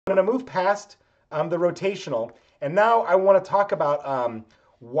I'm going to move past the rotational, and now I want to talk about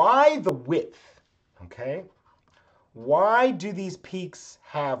why the width, okay? Why do these peaks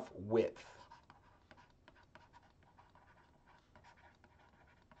have width?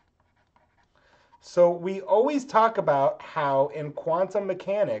 So we always talk about how in quantum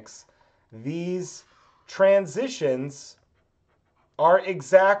mechanics, these transitions are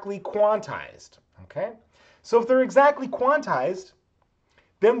exactly quantized, okay? So if they're exactly quantized,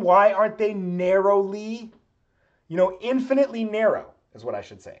 then why aren't they narrowly, infinitely narrow is what I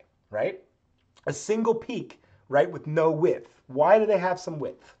should say, right? A single peak, right, with no width. Why do they have some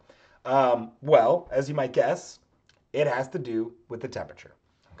width? Well, as you might guess, it has to do with the temperature,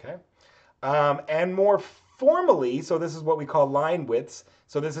 okay? And more formally, so this is what we call line widths.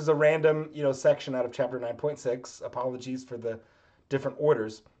 So this is a random, section out of chapter 9.6. Apologies for the different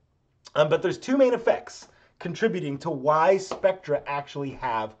orders. But there's two main effects contributing to why spectra actually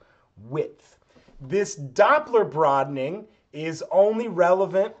have width. This Doppler broadening is only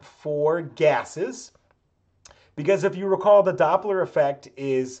relevant for gases, because if you recall, the Doppler effect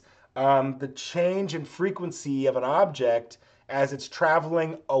is the change in frequency of an object as it's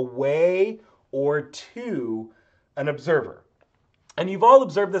traveling away or to an observer. And you've all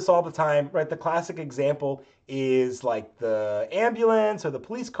observed this all the time, right? The classic example is like the ambulance or the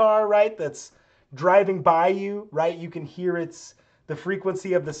police car, right? That's driving by you, right? You can hear the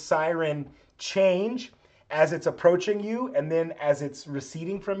frequency of the siren change as it's approaching you and then as it's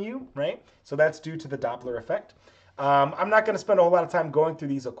receding from you, right? So that's due to the Doppler effect. I'm not going to spend a whole lot of time going through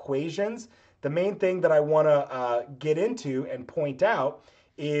these equations. The main thing that I want to get into and point out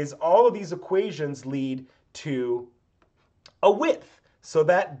is all of these equations lead to a width. So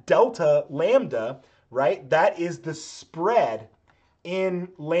that delta lambda, right, that is the spread in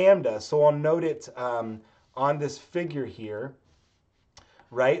lambda. So I'll note it on this figure here,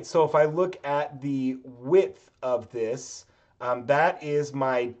 right? So if I look at the width of this, that is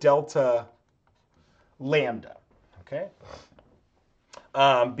my delta lambda, okay?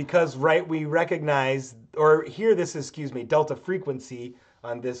 Because, right, we recognize, or here this is, delta frequency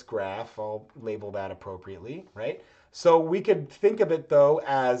on this graph. I'll label that appropriately, right? So we could think of it, though,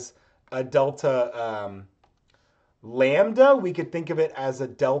 as a delta lambda. We could think of it as a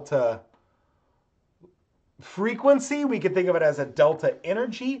delta frequency. We could think of it as a delta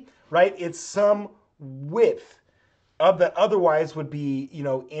energy, right? It's some width that otherwise would be,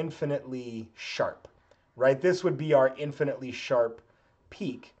 infinitely sharp, right? This would be our infinitely sharp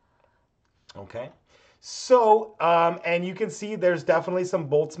peak, okay? So, and you can see there's definitely some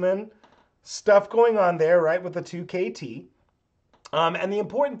Boltzmann stuff going on there, right, with the 2kT. And the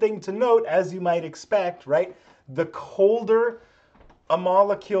important thing to note, as you might expect, right, the colder a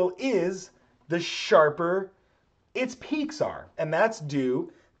molecule is, the sharper its peaks are. And that's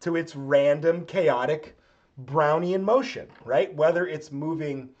due to its random, chaotic Brownian motion, right? Whether it's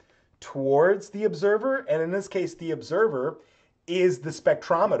moving towards the observer, and in this case, the observer is the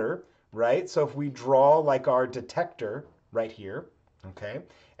spectrometer, right? So if we draw like our detector right here, okay,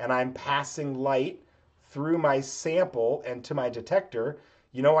 and I'm passing light through my sample and to my detector,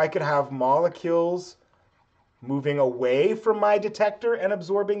 I could have molecules moving away from my detector and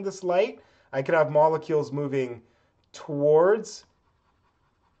absorbing this light. I could have molecules moving towards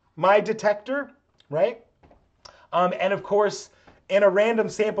my detector, right? And of course, in a random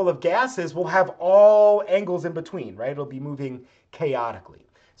sample of gases, we'll have all angles in between, right? It'll be moving chaotically.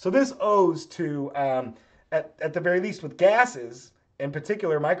 So this owes to, at the very least with gases, in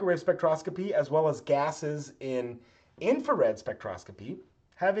particular microwave spectroscopy, as well as gases in infrared spectroscopy,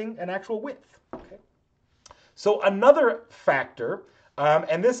 having an actual width, okay? So another factor,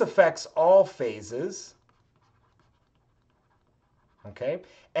 and this affects all phases, okay?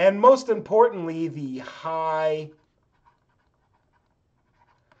 And most importantly, the high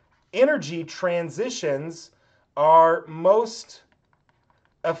energy transitions are most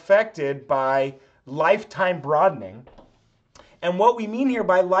affected by lifetime broadening. And what we mean here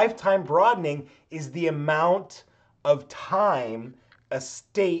by lifetime broadening is the amount of time a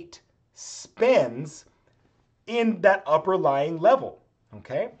state spends in that upper lying level,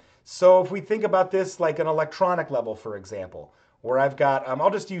 okay? So if we think about this like an electronic level, for example, where I've got,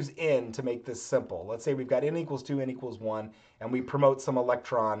 I'll just use n to make this simple. Let's say we've got n equals 2, n equals 1, and we promote some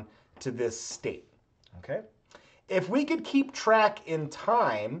electron to this state, okay? If we could keep track in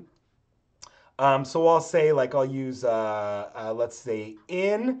time, so I'll say, like, I'll use, let's say,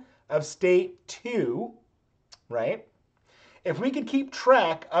 n of state 2, right? If we could keep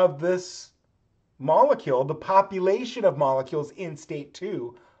track of this molecule, the population of molecules in state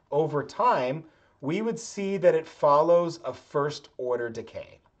 2 over time, we would see that it follows a first order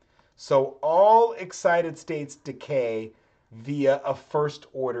decay. So all excited states decay via a first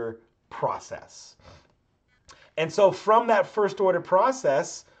order process. And so from that first order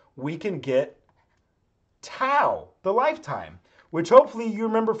process, we can get tau, the lifetime, which hopefully you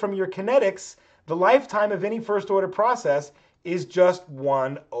remember from your kinetics. The lifetime of any first order process is just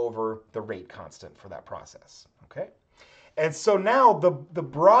 1 over the rate constant for that process, okay? And so now the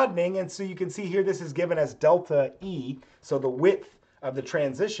broadening, and so you can see here this is given as delta E, so the width of the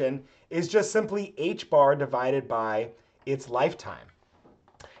transition is just simply h bar divided by its lifetime.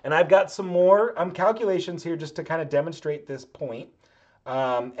 And I've got some more calculations here just to kind of demonstrate this point.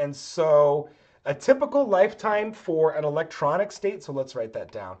 And so a typical lifetime for an electronic state, so let's write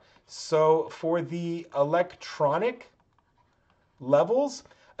that down. So for the electronic levels,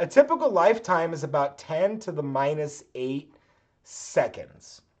 a typical lifetime is about 10 to the minus 8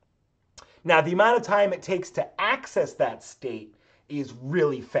 seconds. Now, the amount of time it takes to access that state is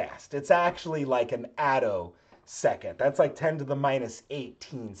really fast. It's actually like an attosecond. That's like 10 to the minus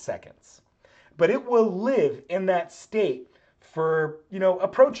 18 seconds. But it will live in that state for,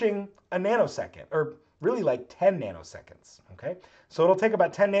 approaching a nanosecond, or really like 10 nanoseconds, okay? So it'll take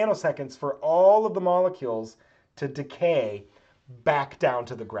about 10 nanoseconds for all of the molecules to decay back down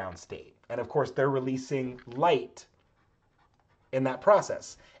to the ground state. And of course, they're releasing light in that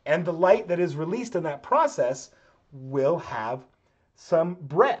process. And the light that is released in that process will have some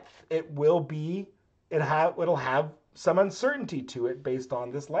breadth. It'll have some uncertainty to it based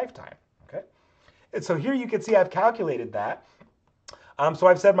on this lifetime, okay? And so here you can see I've calculated that. So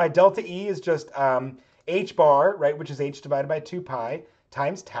I've said my delta E is just h bar, right, which is h divided by 2 pi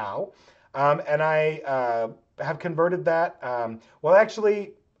times tau. And I have converted that. Well,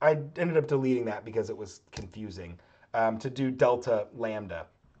 actually, I ended up deleting that because it was confusing to do delta lambda.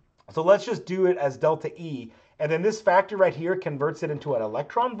 So let's just do it as delta E. And then this factor right here converts it into an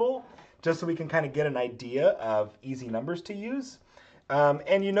electron volt, just so we can kind of get an idea of easy numbers to use.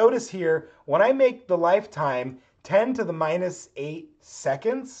 And you notice here, when I make the lifetime 10 to the minus 8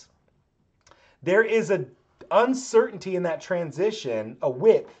 seconds, there is an uncertainty in that transition, a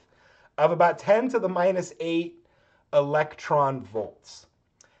width of about 10 to the minus 8 electron volts.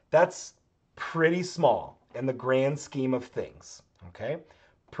 That's pretty small in the grand scheme of things, okay?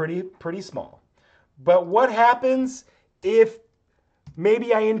 Pretty small. But what happens if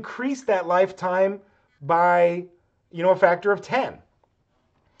maybe I increase that lifetime by, a factor of 10?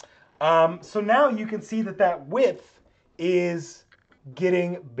 So now you can see that that width is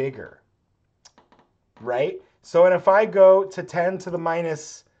getting bigger, right? So and if I go to 10 to the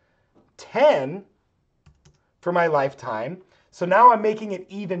minus 10 for my lifetime, so now I'm making it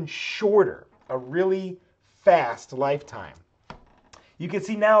even shorter, a really fast lifetime. You can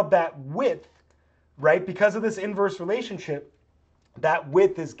see now that width, right, because of this inverse relationship, that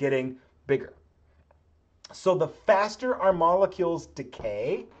width is getting bigger. So the faster our molecules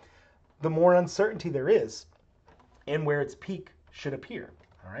decay, the more uncertainty there is in where its peak should appear,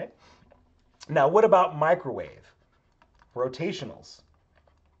 all right? Now, what about microwave? Rotationals.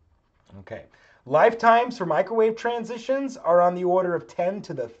 Okay. Lifetimes for microwave transitions are on the order of 10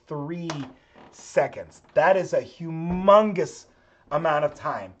 to the 3 seconds. That is a humongous amount of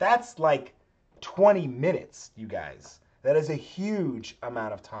time. That's like 20 minutes, you guys. That is a huge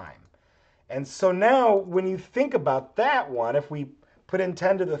amount of time. And so now when you think about that one, if we put in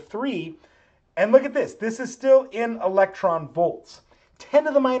 10 to the 3, and look at this. This is still in electron volts. 10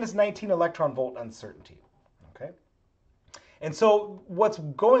 to the minus 19 electron volt uncertainty, okay? And so what's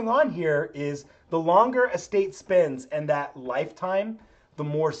going on here is the longer a state spends in that lifetime, the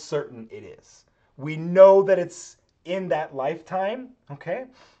more certain it is. We know that it's in that lifetime, okay?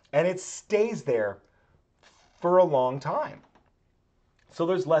 And it stays there for a long time. So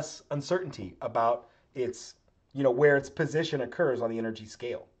there's less uncertainty about its, where its position occurs on the energy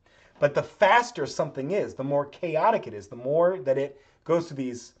scale. But the faster something is, the more chaotic it is, the more that it goes through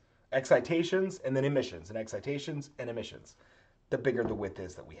these excitations and then emissions, and excitations and emissions, the bigger the width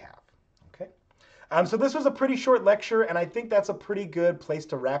is that we have, okay? So this was a pretty short lecture, and I think that's a pretty good place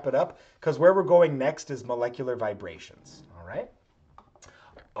to wrap it up, because where we're going next is molecular vibrations, all right?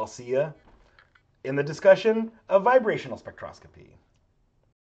 I'll see you in the discussion of vibrational spectroscopy.